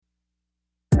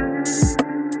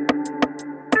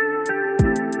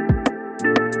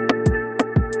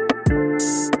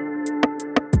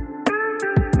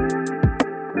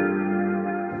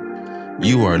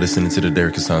are listening to the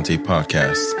Derek Asante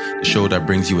podcast, the show that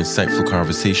brings you insightful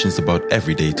conversations about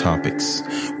everyday topics.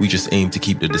 We just aim to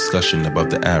keep the discussion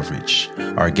above the average.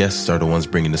 Our guests are the ones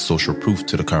bringing the social proof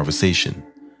to the conversation.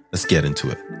 Let's get into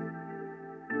it.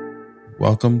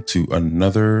 Welcome to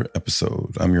another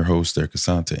episode. I'm your host, Derek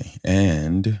Asante,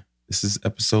 and this is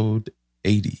episode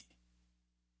 80.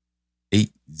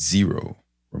 80. We're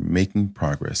making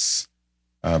progress.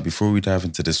 Before we dive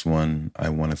into this one, I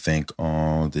want to thank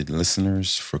all the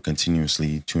listeners for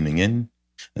continuously tuning in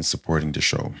and supporting the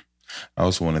show. I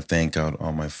also want to thank out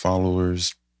all my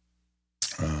followers,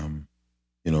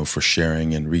 for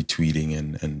sharing and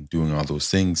retweeting and doing all those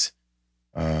things.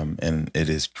 And it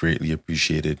is greatly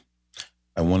appreciated.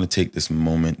 I want to take this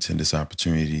moment and this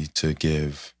opportunity to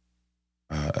give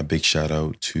a big shout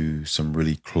out to some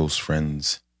really close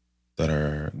friends that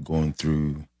are going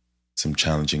through some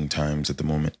challenging times at the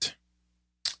moment.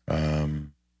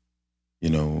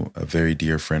 A very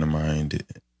dear friend of mine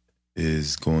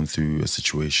is going through a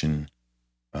situation,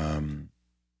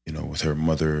 with her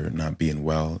mother not being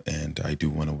well, and I do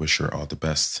want to wish her all the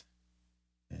best.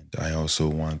 And I also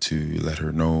want to let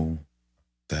her know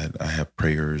that I have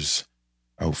prayers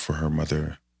out for her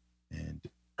mother and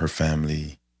her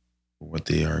family for what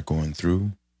they are going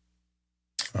through.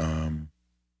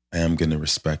 I am going to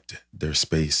respect their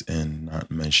space and not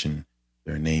mention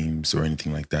their names or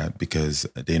anything like that because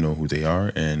they know who they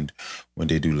are. And when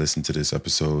they do listen to this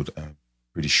episode, I'm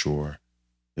pretty sure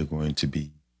they're going to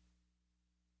be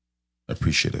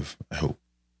appreciative, I hope.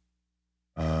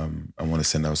 I want to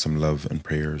send out some love and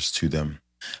prayers to them.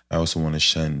 I also want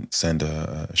to send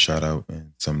a shout out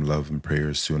and some love and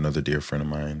prayers to another dear friend of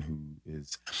mine who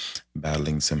is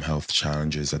battling some health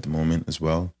challenges at the moment as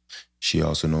well. She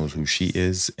also knows who she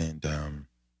is, and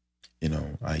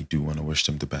I do want to wish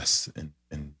them the best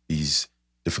in these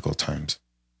difficult times.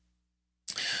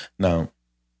 Now,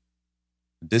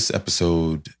 this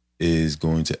episode is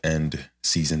going to end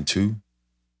season 2.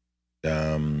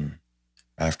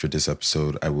 After this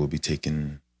episode, I will be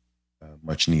taking a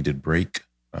much needed break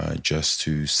just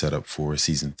to set up for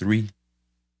season 3.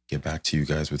 Get back to you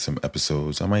guys with some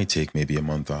episodes. I might take maybe a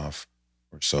month off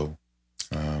or so,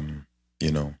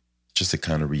 just to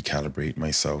kind of recalibrate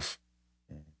myself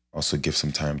and also give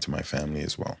some time to my family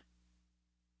as well.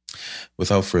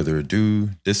 Without further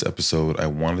ado, this episode, I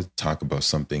wanted to talk about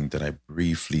something that I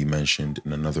briefly mentioned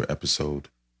in another episode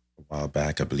a while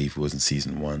back. I believe it was in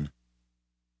season 1.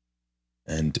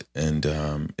 And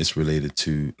it's related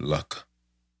to luck.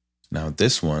 Now,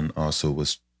 this one also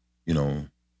was,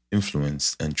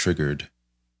 influenced and triggered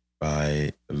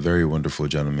by a very wonderful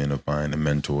gentleman of mine, a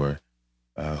mentor,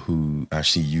 who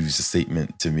actually used a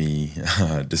statement to me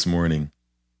this morning,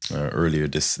 earlier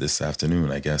this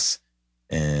afternoon, I guess.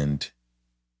 And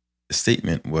the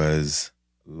statement was,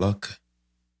 luck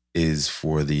is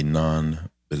for the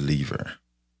non-believer.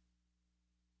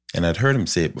 And I'd heard him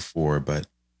say it before, but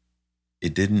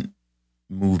it didn't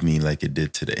move me like it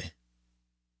did today,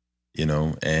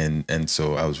 and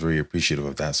so I was very appreciative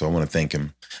of that. So I want to thank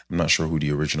him. I'm not sure who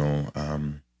the original,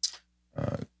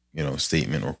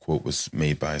 statement or quote was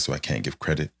made by, so I can't give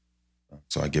credit.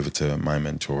 So I give it to my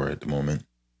mentor at the moment,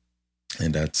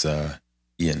 and that's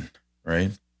Ian,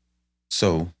 right?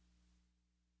 So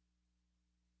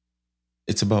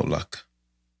it's about luck.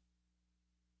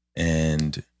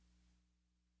 And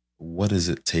what does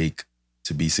it take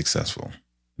to be successful?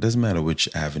 It doesn't matter which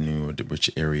avenue or which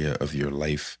area of your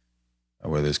life,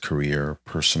 whether it's career,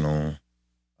 personal,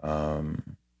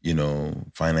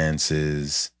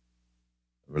 finances,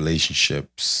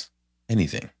 relationships,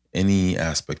 anything, any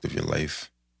aspect of your life.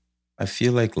 I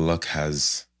feel like luck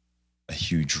has a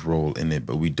huge role in it,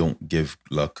 but we don't give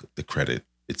luck the credit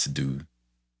it's due.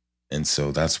 And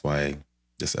so that's why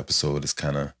this episode is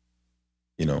kind of,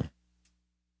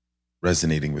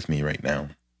 resonating with me right now.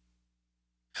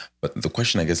 But the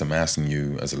question I guess I'm asking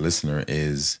you as a listener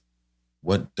is,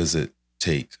 what does it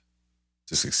take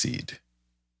to succeed?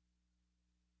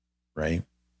 Right?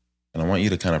 And I want you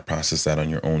to kind of process that on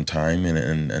your own time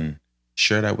and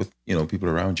share that with, people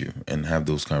around you and have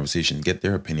those conversations, get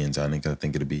their opinions on it. I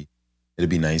think it'd be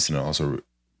nice and also,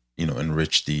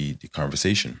 enrich the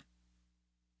conversation.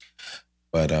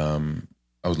 But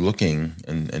I was looking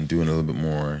and doing a little bit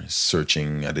more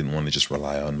searching. I didn't want to just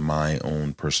rely on my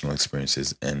own personal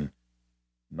experiences and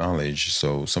knowledge.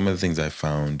 So some of the things I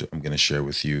found, I'm going to share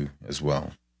with you as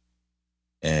well.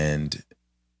 And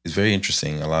it's very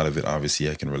interesting. A lot of it, obviously,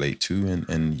 I can relate to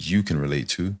and you can relate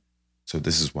to. So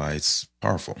this is why it's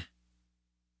powerful.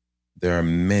 There are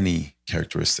many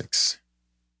characteristics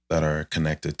that are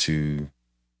connected to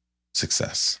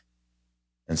success.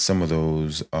 And some of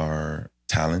those are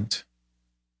talent,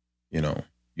 You know,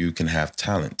 you can have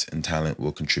talent, and talent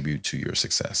will contribute to your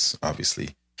success,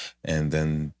 obviously. And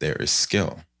then there is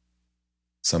skill.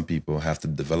 Some people have to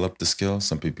develop the skill.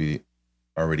 Some people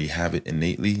already have it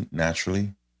innately,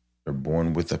 naturally. They're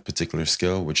born with a particular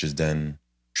skill, which is then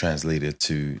translated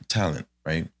to talent,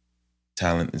 right?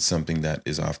 Talent is something that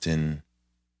is often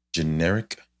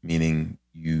generic, meaning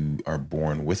you are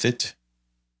born with it.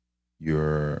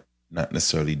 You're not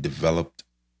necessarily developed,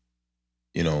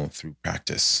 through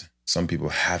practice. Some people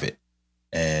have it,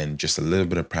 and just a little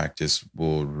bit of practice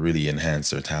will really enhance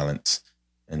their talents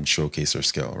and showcase their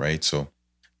skill, right? So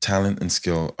talent and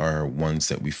skill are ones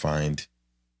that we find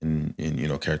in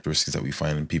characteristics that we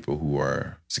find in people who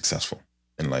are successful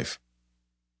in life.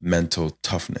 Mental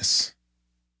toughness.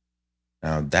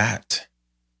 Now that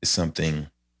is something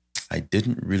I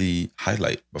didn't really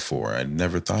highlight before. I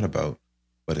never thought about,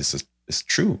 but it's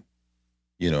true.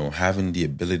 Having the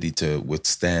ability to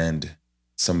withstand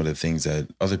some of the things that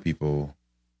other people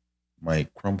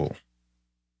might crumble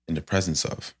in the presence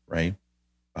of, right?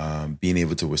 Being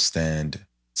able to withstand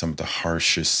some of the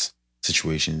harshest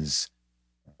situations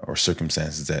or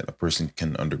circumstances that a person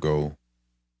can undergo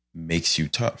makes you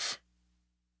tough,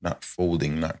 not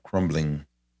folding, not crumbling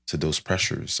to those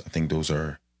pressures. I think those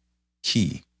are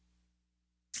key.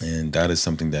 And that is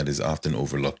something that is often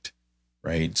overlooked,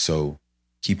 right? So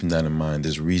keeping that in mind,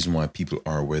 there's a reason why people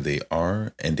are where they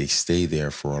are and they stay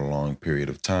there for a long period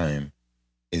of time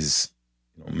is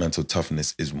mental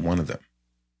toughness is one of them,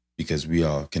 because we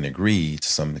all can agree to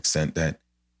some extent that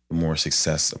the more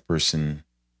success a person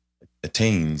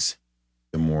attains,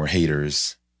 the more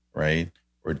haters, right?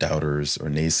 Or doubters or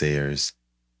naysayers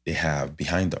they have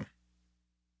behind them.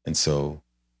 And so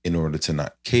in order to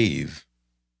not cave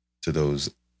to those,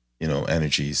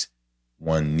 energies,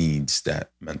 one needs that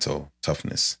mental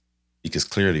toughness, because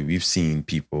clearly we've seen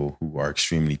people who are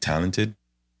extremely talented,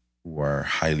 who are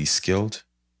highly skilled,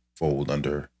 fold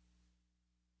under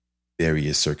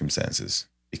various circumstances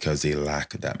because they lack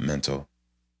that mental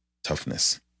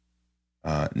toughness.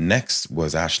 Next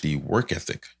was actually work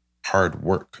ethic, hard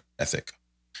work ethic,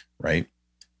 right?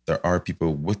 There are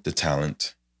people with the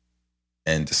talent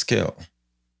and the skill,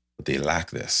 but they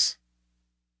lack this.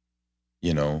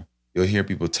 You'll hear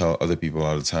people tell other people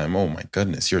all the time, "Oh my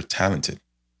goodness, you're talented,"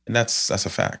 and that's a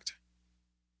fact.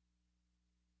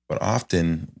 But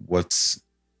often, what's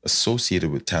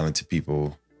associated with talented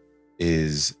people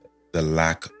is the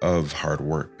lack of hard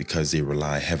work because they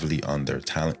rely heavily on their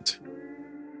talent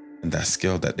and that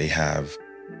skill that they have,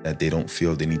 that they don't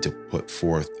feel they need to put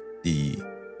forth the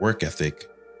work ethic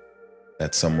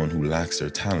that someone who lacks their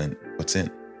talent puts in.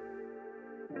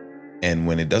 And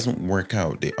when it doesn't work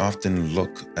out, they often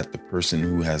look at the person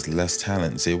who has less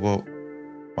talent and say, "Well,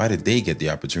 why did they get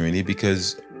the opportunity?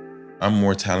 Because I'm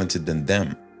more talented than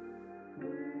them,"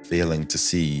 failing to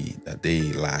see that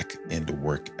they lack in the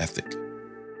work ethic.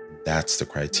 That's the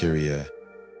criteria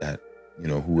that,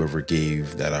 whoever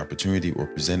gave that opportunity or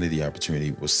presented the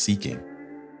opportunity was seeking,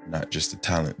 not just the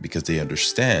talent, because they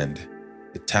understand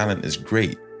the talent is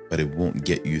great, but it won't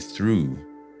get you through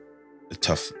the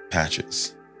tough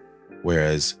patches.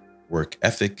 Whereas work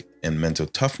ethic and mental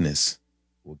toughness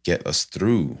will get us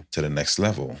through to the next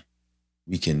level.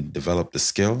 We can develop the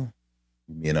skill.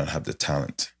 We may not have the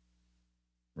talent,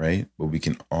 right? But we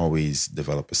can always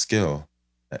develop a skill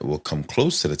that will come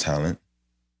close to the talent,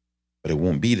 but it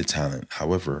won't be the talent.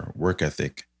 However, work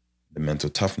ethic, the mental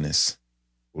toughness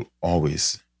will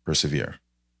always persevere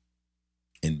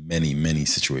in many, many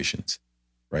situations,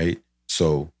 right?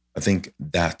 So I think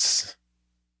that's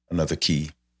another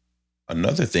key.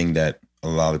 Another thing that a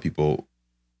lot of people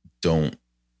don't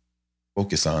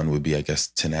focus on would be, I guess,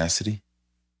 tenacity,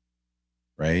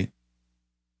 right?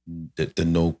 The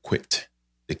no quit,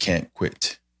 the can't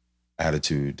quit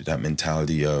attitude, that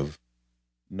mentality of,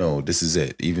 no, this is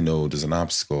it. Even though there's an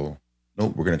obstacle,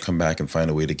 nope, we're going to come back and find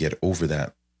a way to get over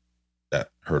that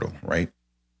hurdle, right?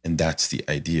 And that's the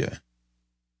idea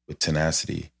with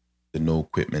tenacity, the no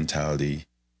quit mentality.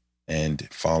 And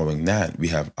following that, we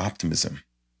have optimism,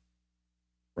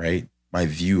 right? My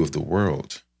view of the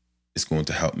world is going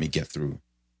to help me get through,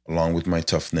 along with my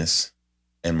toughness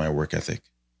and my work ethic,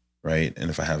 right? And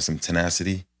if I have some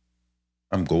tenacity,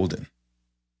 I'm golden,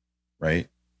 right?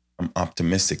 I'm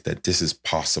optimistic that this is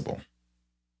possible,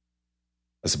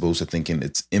 as opposed to thinking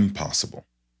it's impossible,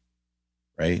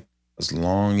 right? As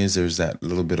long as there's that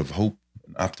little bit of hope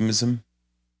and optimism,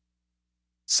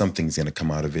 something's going to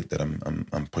come out of it that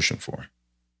I'm pushing for,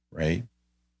 right?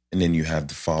 And then you have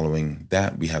the following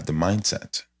that, we have the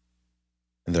mindset.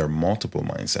 And there are multiple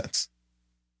mindsets.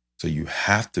 So you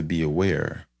have to be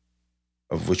aware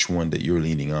of which one that you're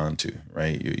leaning on to,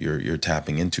 right? You're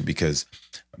tapping into, because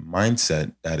a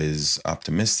mindset that is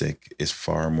optimistic is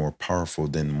far more powerful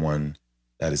than one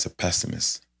that is a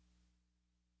pessimist.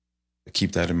 But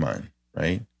keep that in mind,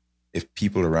 right? If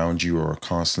people around you are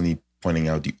constantly pointing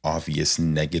out the obvious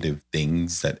negative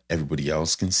things that everybody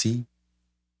else can see,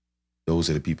 those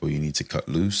are the people you need to cut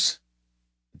loose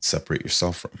and separate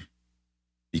yourself from,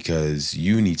 because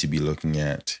you need to be looking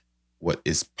at what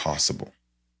is possible,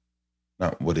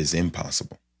 not what is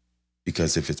impossible.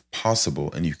 Because if it's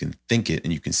possible and you can think it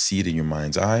and you can see it in your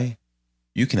mind's eye,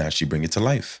 you can actually bring it to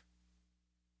life.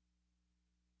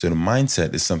 So the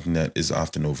mindset is something that is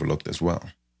often overlooked as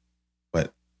well.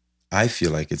 But I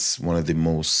feel like it's one of the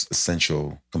most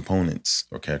essential components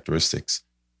or characteristics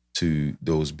to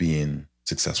those being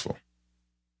successful,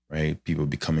 right? People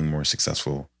becoming more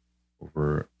successful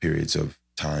over periods of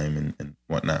time and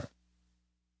whatnot.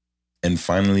 And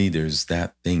finally, there's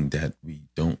that thing that we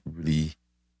don't really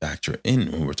factor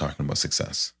in when we're talking about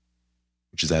success,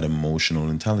 which is that emotional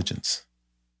intelligence.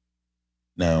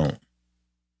 Now,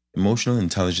 emotional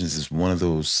intelligence is one of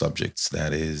those subjects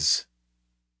that is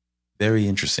very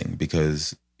interesting,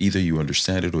 because either you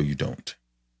understand it or you don't.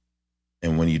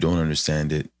 And when you don't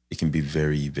understand it, it can be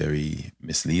very, very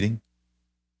misleading.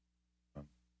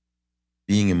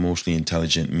 Being emotionally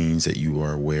intelligent means that you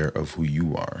are aware of who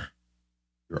you are.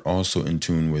 You're also in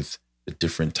tune with the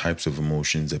different types of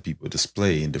emotions that people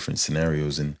display in different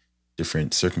scenarios and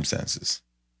different circumstances,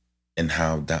 and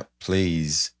how that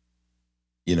plays,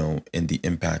 in the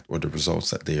impact or the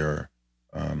results that they are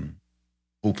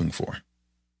hoping for.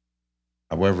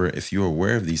 However, if you're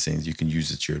aware of these things, you can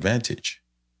use it to your advantage,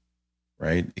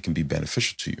 right? It can be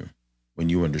beneficial to you when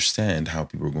you understand how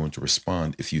people are going to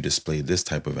respond if you display this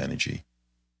type of energy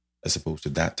as opposed to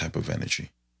that type of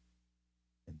energy.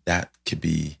 And that could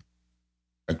be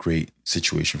a great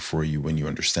situation for you when you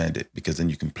understand it, because then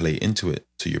you can play into it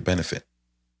to your benefit,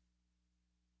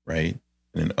 right?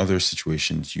 And in other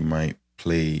situations, you might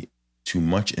play too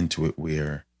much into it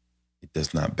where it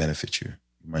does not benefit you.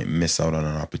 You might miss out on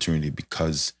an opportunity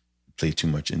because you play too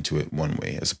much into it one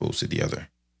way as opposed to the other.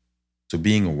 So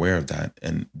being aware of that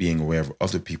and being aware of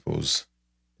other people's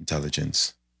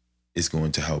intelligence is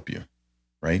going to help you,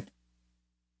 right?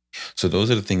 So those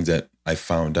are the things that I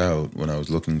found out when I was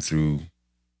looking through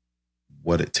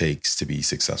what it takes to be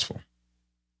successful,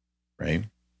 right?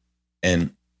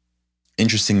 And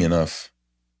interesting enough,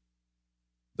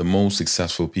 the most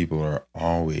successful people are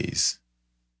always,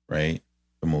 right,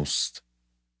 the most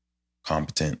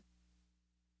competent,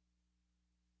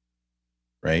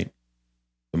 right?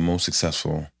 The most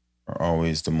successful are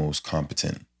always the most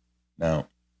competent. Now,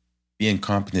 being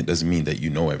competent doesn't mean that you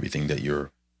know everything, that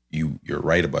you're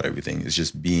right about everything. It's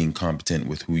just being competent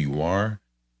with who you are,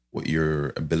 what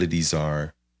your abilities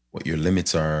are, what your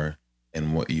limits are,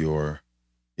 and what your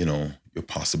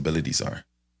possibilities are.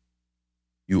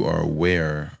 You are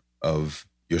aware of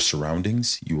your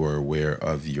surroundings. You are aware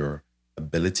of your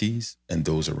abilities and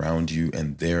those around you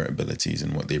and their abilities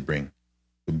and what they bring.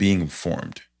 So being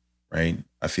informed, right?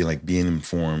 I feel like being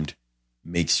informed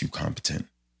makes you competent,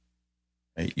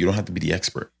 right? You don't have to be the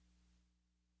expert.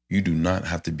 You do not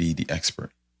have to be the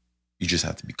expert. You just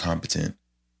have to be competent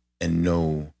and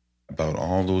know about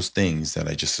all those things that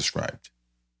I just described,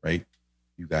 right?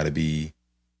 You got to be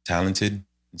talented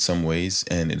in some ways,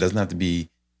 and it doesn't have to be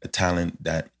a talent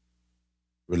that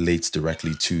relates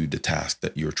directly to the task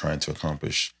that you're trying to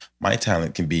accomplish. My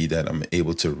talent can be that I'm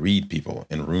able to read people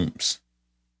in rooms,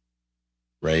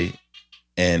 right?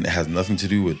 And it has nothing to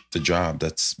do with the job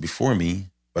that's before me,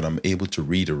 but I'm able to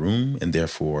read a room, and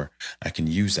therefore I can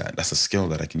use that. That's a skill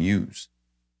that I can use,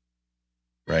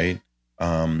 right?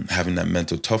 Having that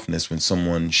mental toughness when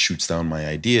someone shoots down my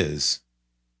ideas,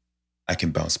 I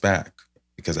can bounce back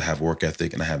because I have work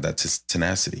ethic and I have that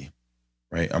tenacity,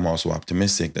 right? I'm also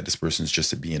optimistic that this person's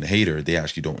just being a hater. They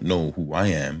actually don't know who I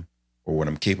am or what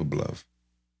I'm capable of.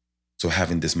 So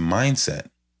having this mindset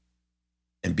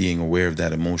and being aware of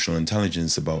that emotional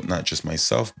intelligence about not just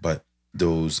myself, but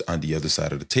those on the other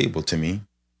side of the table to me,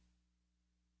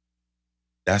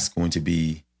 that's going to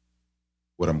be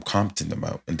what I'm competent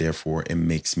about. And therefore, it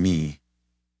makes me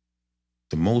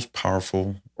the most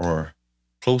powerful, or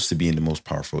close to being the most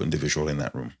powerful individual in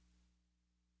that room,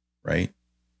 right?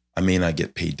 I may not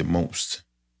get paid the most,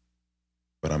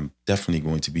 but I'm definitely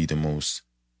going to be the most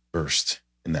versed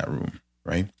in that room,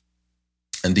 right?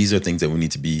 And these are things that we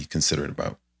need to be considerate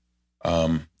about.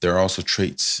 There are also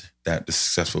traits that the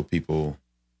successful people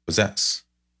possess,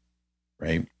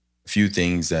 right? A few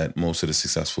things that most of the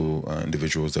successful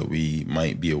individuals that we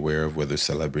might be aware of, whether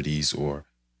celebrities or,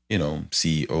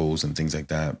 CEOs and things like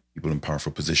that, people in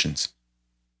powerful positions,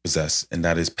 possess, and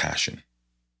that is passion,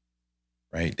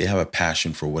 right? They have a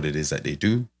passion for what it is that they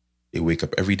do. They wake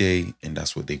up every day and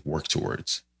that's what they work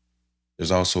towards.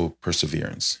 There's also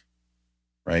perseverance,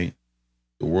 right?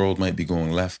 The world might be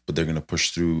going left, but they're going to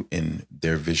push through in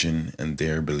their vision and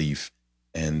their belief.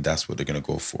 And that's what they're going to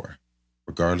go for,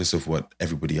 regardless of what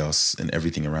everybody else and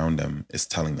everything around them is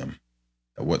telling them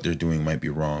that what they're doing might be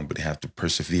wrong, but they have to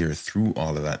persevere through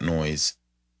all of that noise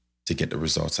to get the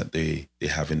results that they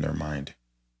have in their mind.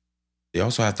 They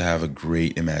also have to have a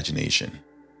great imagination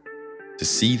to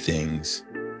see things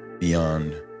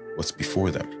beyond what's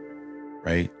before them,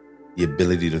 right? The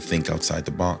ability to think outside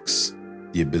the box,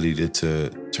 the ability to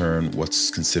turn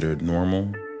what's considered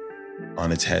normal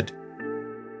on its head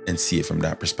and see it from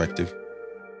that perspective,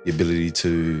 the ability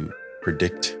to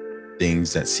predict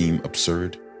things that seem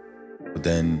absurd, but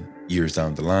then years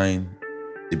down the line,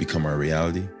 they become our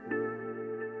reality.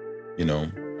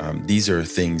 These are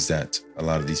things that a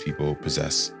lot of these people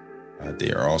possess.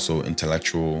 They are also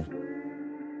intellectual,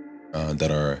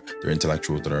 they're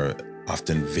intellectuals that are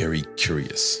often very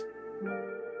curious,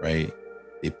 right?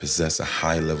 They possess a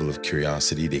high level of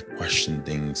curiosity. They question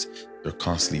things. They're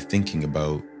constantly thinking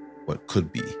about what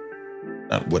could be,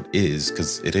 not what is,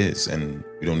 because it is. And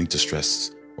we don't need to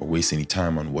stress or waste any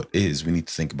time on what is. We need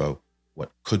to think about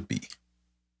what could be,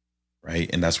 right?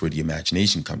 And that's where the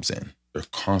imagination comes in. They're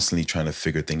constantly trying to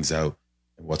figure things out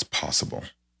and what's possible.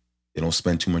 They don't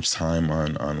spend too much time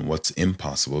on what's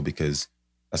impossible because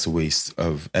that's a waste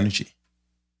of energy.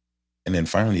 And then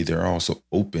finally, they're also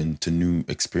open to new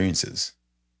experiences,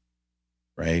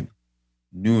 right?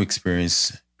 New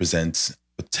experience presents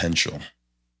potential,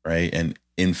 right? An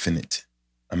infinite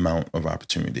amount of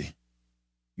opportunity.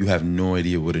 You have no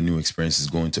idea what a new experience is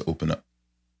going to open up,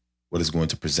 what it's going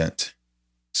to present.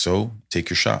 So take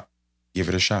your shot, give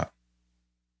it a shot,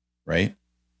 right?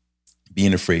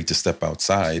 Being afraid to step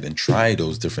outside and try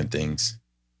those different things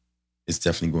is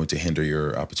definitely going to hinder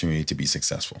your opportunity to be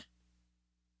successful.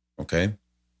 Okay.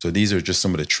 So these are just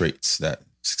some of the traits that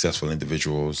successful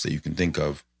individuals that you can think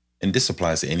of. And this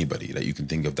applies to anybody that you can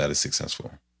think of that is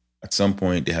successful. At some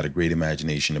point, they had a great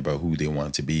imagination about who they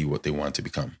want to be, what they want to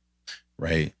become,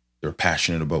 right? They're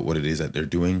passionate about what it is that they're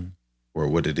doing or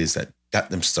what it is that got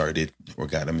them started or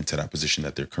got them into that position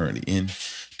that they're currently in.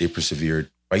 They persevered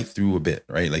right through a bit,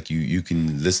 right? Like you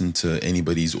can listen to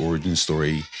anybody's origin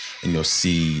story and you'll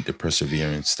see the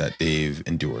perseverance that they've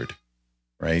endured,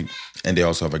 right? And they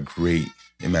also have a great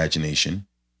imagination.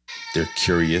 They're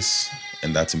curious,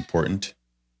 and that's important.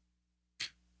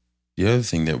 The other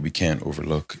thing that we can't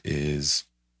overlook is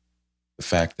the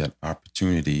fact that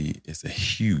opportunity is a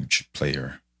huge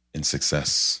player in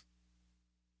success,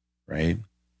 right?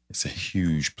 It's a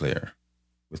huge player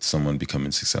with someone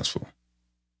becoming successful.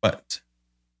 But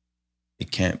it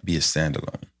can't be a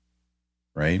standalone,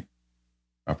 right?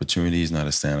 Opportunity is not a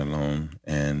standalone,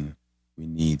 and we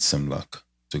need some luck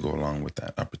to go along with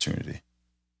that opportunity.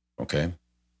 Okay.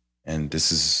 And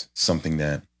this is something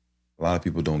that a lot of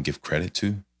people don't give credit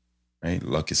to, right?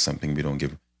 Luck is something we don't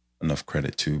give enough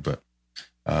credit to, but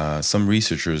some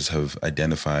researchers have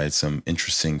identified some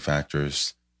interesting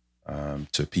factors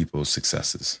to people's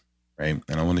successes, right?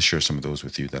 And I want to share some of those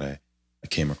with you that I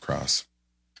came across.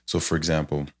 So, for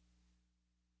example,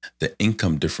 the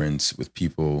income difference with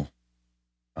people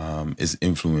is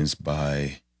influenced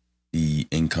by the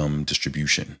income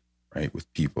distribution, right,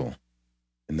 with people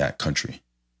in that country.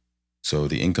 So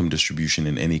the income distribution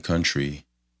in any country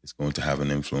is going to have an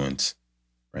influence,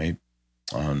 right,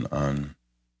 on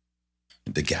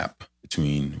the gap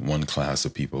between one class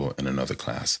of people and another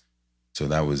class. So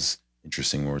that was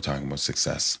interesting when we're talking about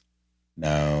success.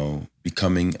 Now,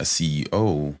 becoming a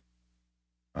CEO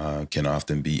can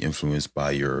often be influenced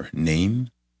by your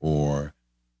name or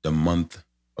the month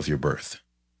of your birth.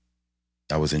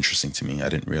 That was interesting to me. I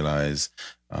didn't realize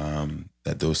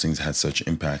that those things had such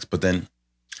impacts. But then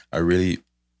I really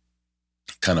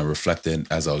kind of reflected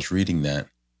as I was reading that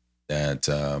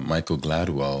Michael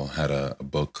Gladwell had a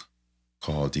book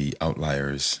called The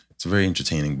Outliers. It's a very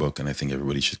entertaining book, and I think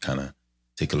everybody should kind of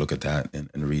take a look at that and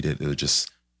read it. It'll just,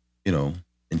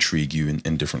 intrigue you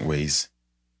in different ways.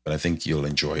 But I think you'll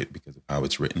enjoy it because of how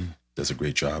it's written. It does a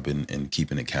great job in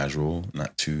keeping it casual,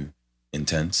 not too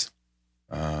intense.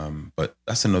 But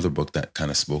that's another book that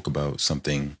kind of spoke about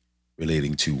something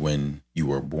relating to when you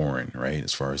were born, right?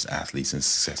 As far as athletes and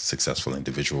successful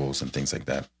individuals and things like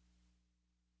that.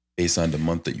 Based on the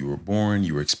month that you were born,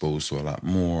 you were exposed to a lot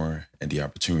more, and the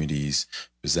opportunities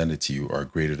presented to you are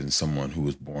greater than someone who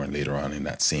was born later on in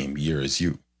that same year as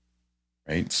you,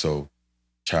 right? So,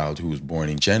 child who was born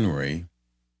in January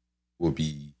will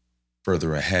be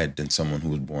further ahead than someone who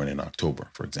was born in October,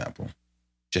 for example.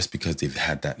 just because they've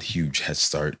had that huge head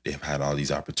start. They've had all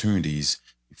these opportunities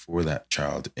before that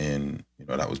child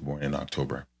that was born in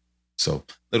October. So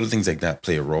little things like that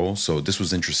play a role. So this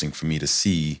was interesting for me to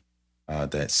see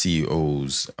that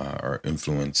CEOs are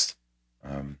influenced,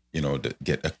 to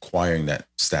get acquiring that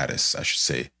status, I should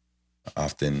say,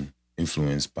 often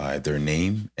influenced by their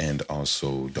name and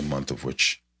also the month of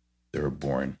which they were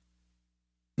born.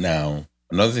 Now,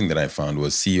 another thing that I found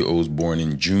was CEOs born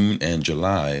in June and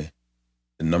July.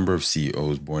 The number of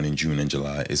CEOs born in June and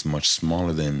July is much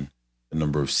smaller than the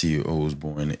number of CEOs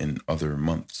born in other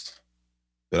months.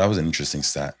 So that was an interesting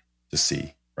stat to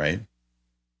see, right?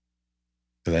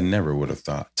 Because I never would have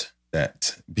thought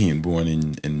that being born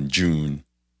in June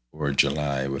or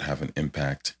July would have an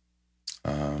impact,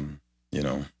 you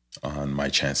know, on my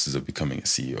chances of becoming a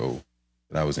CEO.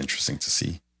 That was interesting to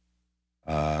see.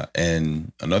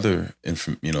 And another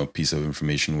piece of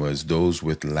information was those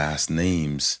with last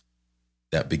names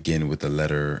that begin with a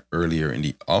letter earlier in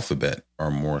the alphabet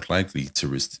are more likely to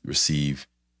receive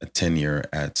a tenure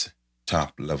at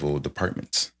top level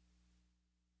departments.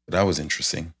 That was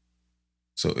interesting.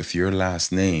 So if your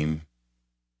last name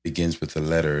begins with a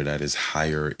letter that is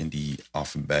higher in the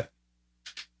alphabet,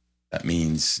 that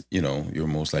means, you're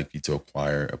most likely to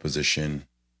acquire a position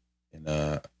in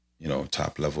a,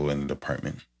 top level in the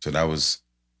department. So that was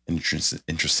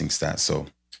interesting stat. So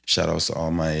shout outs to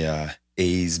all my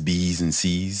A's, B's, and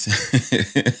C's.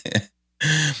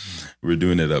 We're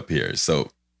doing it up here.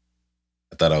 So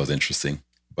I thought that was interesting.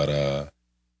 But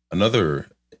another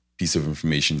piece of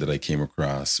information that I came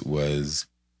across was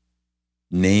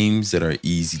names that are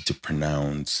easy to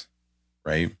pronounce,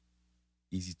 right?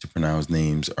 Easy to pronounce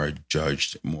names are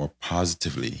judged more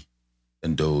positively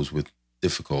than those with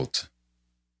difficulty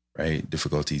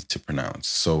to pronounce.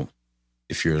 So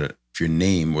if your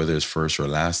name, whether it's first or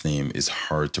last name, is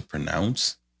hard to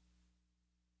pronounce,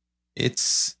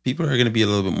 people are going to be a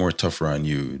little bit more tougher on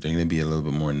you. They're going to be a little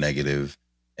bit more negative,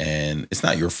 and it's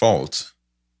not your fault.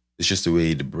 It's just the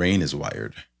way the brain is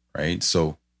wired, right?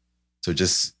 So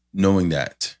just knowing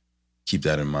that, keep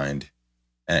that in mind.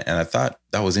 And I thought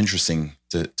that was interesting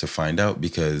to find out,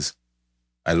 because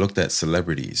I looked at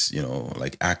celebrities,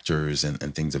 like actors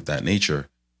and things of that nature.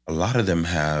 A lot of them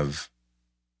have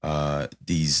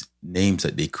these names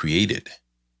that they created.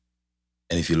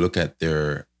 And if you look at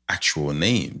their actual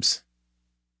names,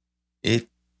 it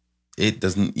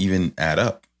doesn't even add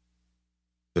up.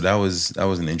 So that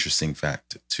was an interesting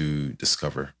fact to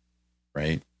discover,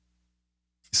 right?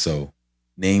 So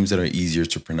names that are easier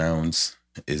to pronounce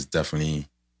is definitely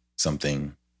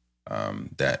something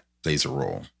that plays a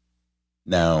role.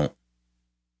 Now,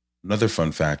 another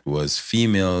fun fact was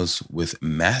females with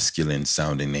masculine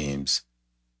sounding names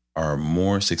are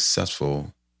more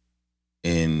successful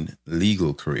in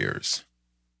legal careers.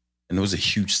 And there was a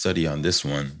huge study on this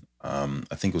one.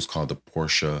 I think it was called the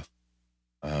Portia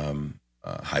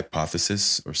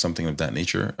hypothesis or something of that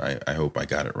nature. I hope I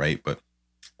got it right, but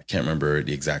I can't remember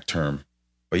the exact term.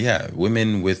 But yeah,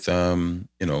 women with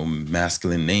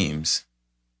masculine names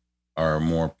are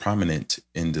more prominent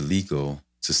in the legal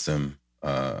system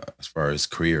as far as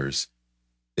careers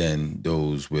than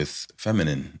those with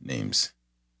feminine names.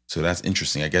 So that's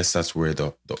interesting. I guess that's where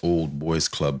the old boys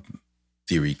club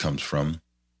theory comes from.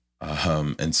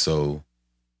 And so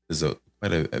there's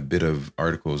quite a bit of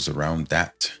articles around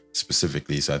that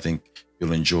specifically. So I think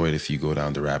you'll enjoy it if you go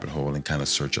down the rabbit hole and kind of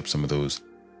search up some of those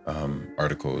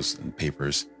articles and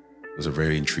papers. Those are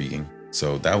very intriguing.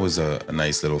 So that was a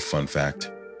nice little fun fact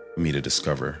for me to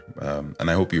discover. And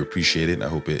I hope you appreciate it. I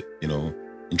hope it,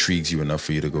 intrigues you enough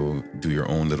for you to go do your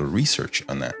own little research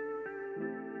on that.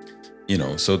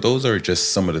 So those are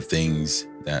just some of the things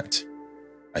that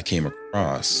I came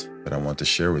across that I want to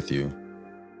share with you.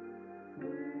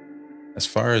 As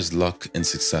far as luck and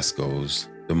success goes,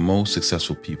 the most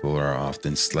successful people are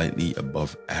often slightly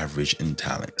above average in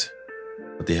talent,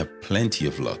 but they have plenty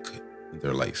of luck in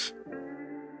their life.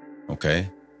 Okay?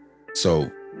 So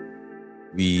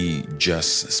we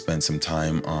just spent some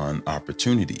time on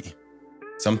opportunity.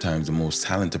 Sometimes the most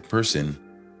talented person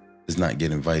does not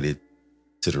get invited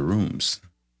to the rooms.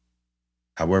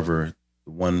 However,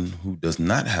 the one who does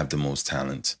not have the most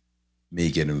talent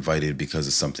may get invited because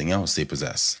of something else they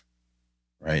possess,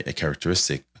 right? A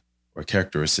characteristic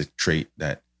trait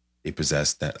that they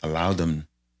possess that allow them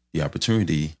the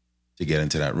opportunity to get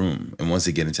into that room. And once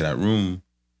they get into that room,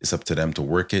 it's up to them to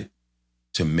work it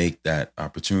to make that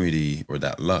opportunity or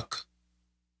that luck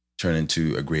turn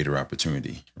into a greater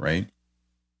opportunity, right?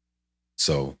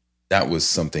 So that was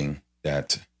something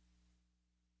that,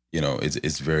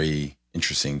 it's very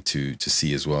interesting to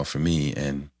see as well for me.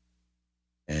 And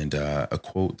And a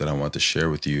quote that I want to share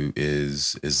with you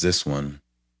is this one.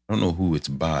 I don't know who it's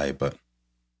by, but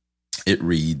it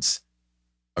reads,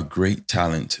 "A great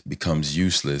talent becomes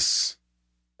useless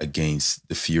against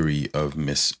the fury of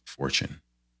misfortune."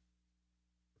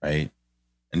 Right?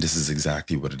 And this is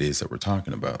exactly what it is that we're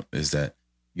talking about, is that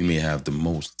you may have the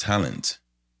most talent,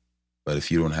 but if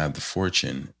you don't have the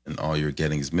fortune and all you're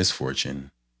getting is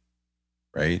misfortune,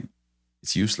 right?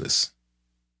 It's useless,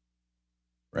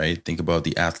 right? Think about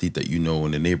the athlete that you know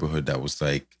in the neighborhood that was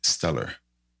like stellar,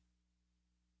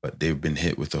 but they've been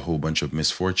hit with a whole bunch of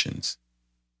misfortunes.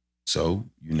 So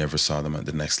you never saw them at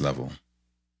the next level.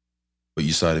 But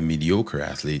you saw the mediocre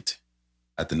athlete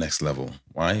at the next level.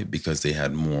 Why? Because they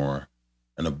had more,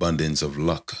 an abundance of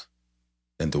luck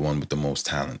than the one with the most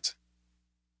talent.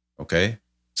 Okay?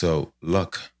 So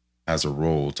luck has a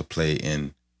role to play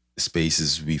in the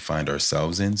spaces we find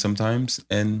ourselves in sometimes.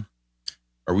 And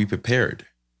are we prepared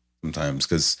sometimes?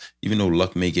 Because even though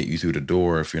luck may get you through the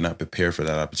door, if you're not prepared for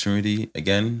that opportunity,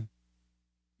 again,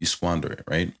 you squander it,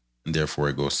 right? And therefore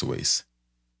it goes to waste.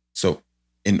 So,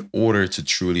 in order to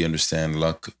truly understand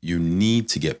luck, you need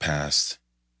to get past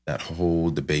that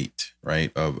whole debate,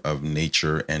 right, of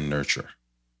nature and nurture.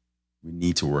 We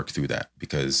need to work through that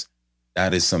because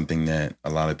that is something that a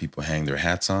lot of people hang their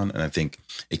hats on. And I think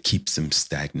it keeps them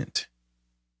stagnant,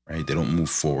 right? They don't move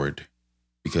forward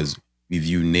because we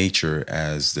view nature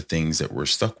as the things that we're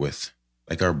stuck with,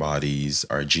 like our bodies,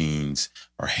 our genes,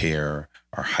 our hair,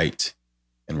 our height,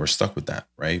 and we're stuck with that,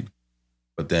 right?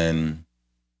 But then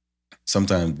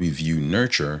sometimes we view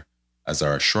nurture as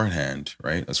our shorthand,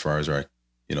 right? As far as our,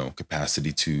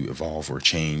 capacity to evolve or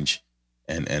change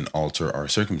and alter our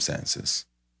circumstances,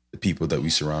 the people that we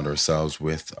surround ourselves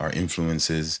with, our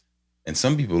influences. And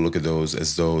some people look at those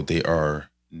as though they are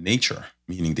nature,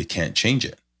 meaning they can't change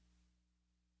it.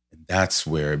 And that's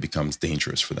where it becomes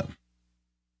dangerous for them,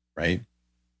 right?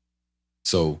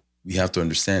 So we have to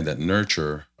understand that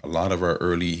nurture, a lot of our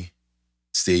early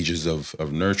stages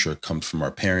of nurture comes from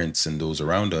our parents and those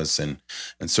around us and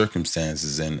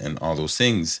circumstances and all those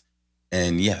things.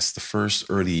 And yes, the first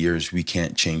early years, we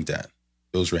can't change that.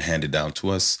 Those were handed down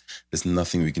to us. There's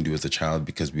nothing we can do as a child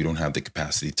because we don't have the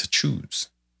capacity to choose.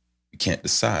 We can't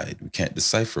decide. We can't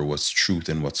decipher what's truth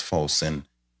and what's false and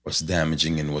what's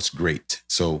damaging and what's great.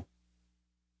 So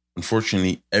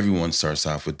unfortunately, everyone starts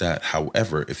off with that.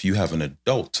 However, if you have an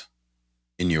adult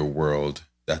in your world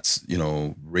that's,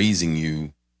 raising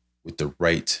you with the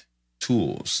right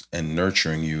tools and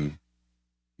nurturing you,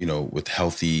 with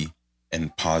healthy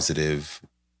and positive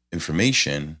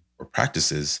information or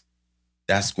practices,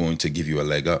 that's going to give you a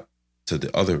leg up to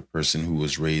the other person who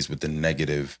was raised with the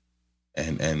negative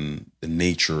and the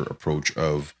nature approach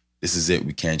of this is it,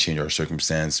 we can't change our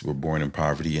circumstance, we're born in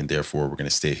poverty and therefore we're going to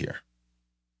stay here.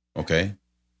 Okay?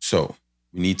 So,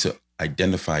 we need to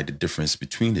identify the difference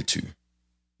between the two.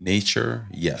 Nature,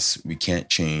 yes, we can't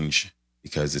change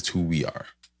because it's who we are.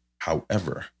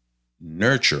 However,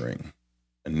 nurture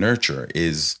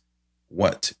is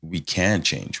what we can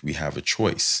change. We have a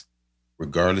choice,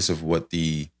 regardless of what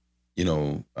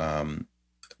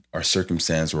our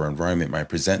circumstance or our environment might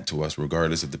present to us,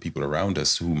 regardless of the people around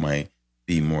us who might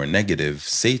be more negative,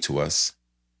 say to us,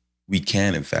 we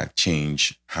can in fact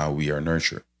change how we are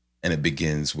nurtured. And it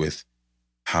begins with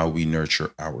how we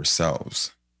nurture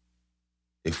ourselves.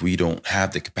 If we don't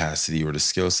have the capacity or the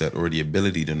skill set or the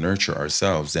ability to nurture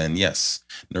ourselves, then yes,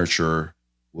 nurture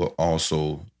will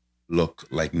also look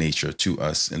like nature to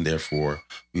us. And therefore,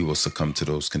 we will succumb to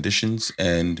those conditions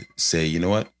and say, you know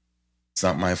what? It's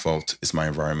not my fault. It's my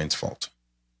environment's fault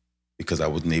because I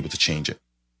wasn't able to change it.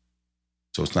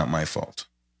 So it's not my fault.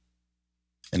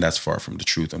 And that's far from the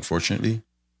truth, unfortunately.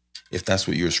 If that's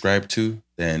what you ascribe to,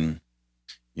 then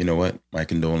you know what? My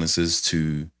condolences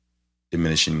to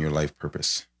diminishing your life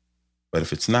purpose. But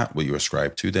if it's not what you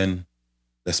ascribe to, then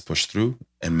let's push through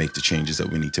and make the changes that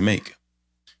we need to make,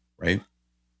 right?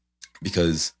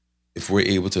 Because if we're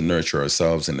able to nurture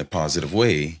ourselves in a positive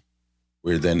way,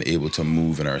 we're then able to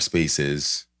move in our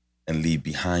spaces and leave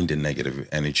behind the negative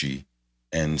energy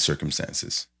and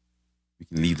circumstances. We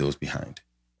can leave those behind,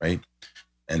 right?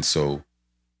 And so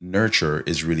nurture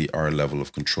is really our level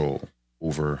of control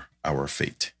over our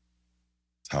fate.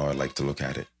 That's how I like to look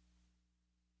at it,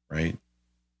 right?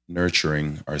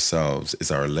 Nurturing ourselves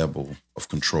is our level of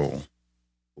control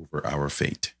over our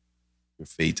fate. Your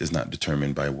fate is not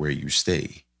determined by where you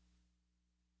stay,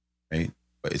 right?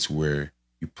 But it's where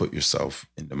you put yourself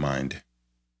in the mind.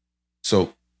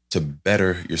 So to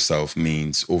better yourself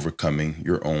means overcoming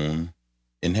your own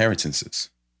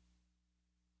inheritances,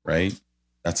 right?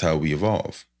 That's how we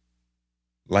evolve.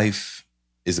 Life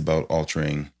is about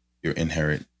altering your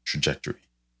inherent trajectory.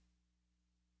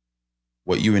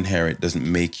 what you inherit doesn't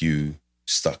make you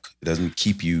stuck. It doesn't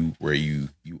keep you where you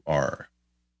are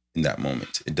in that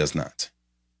moment. It does not,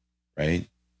 right?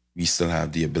 We still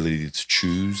have the ability to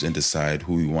choose and decide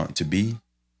who we want to be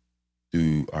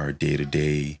through our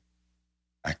day-to-day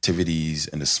activities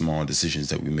and the small decisions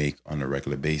that we make on a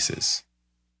regular basis.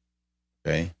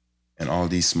 Okay? And all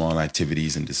these small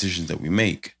activities and decisions that we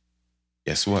make,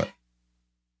 guess what?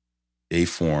 They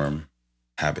form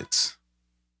habits.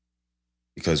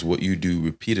 Because what you do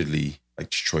repeatedly,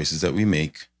 like choices that we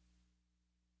make,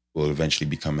 will eventually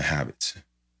become a habit.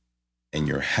 And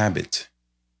your habit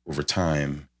over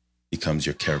time becomes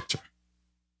your character.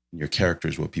 And your character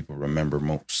is what people remember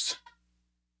most,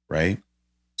 right?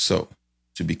 So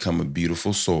to become a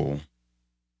beautiful soul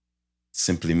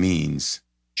simply means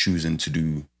choosing to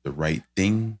do the right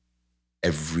thing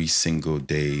every single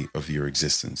day of your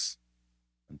existence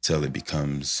until it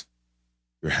becomes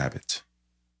your habit.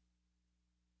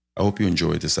 I hope you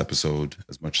enjoyed this episode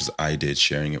as much as I did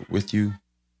sharing it with you.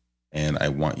 And I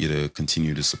want you to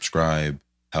continue to subscribe,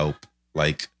 help,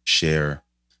 like, share,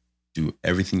 do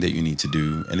everything that you need to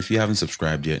do. And if you haven't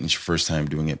subscribed yet and it's your first time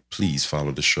doing it, please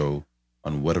follow the show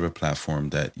on whatever platform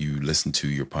that you listen to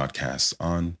your podcasts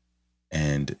on,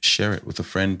 and share it with a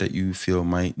friend that you feel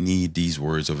might need these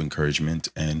words of encouragement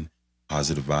and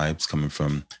positive vibes coming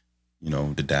from,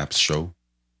 the DAPS show.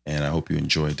 And I hope you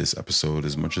enjoyed this episode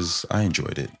as much as I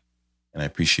enjoyed it. And I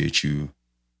appreciate you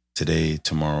today,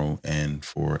 tomorrow, and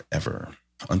forever.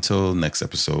 Until next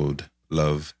episode,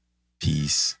 love,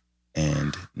 peace,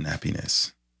 and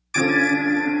nappiness.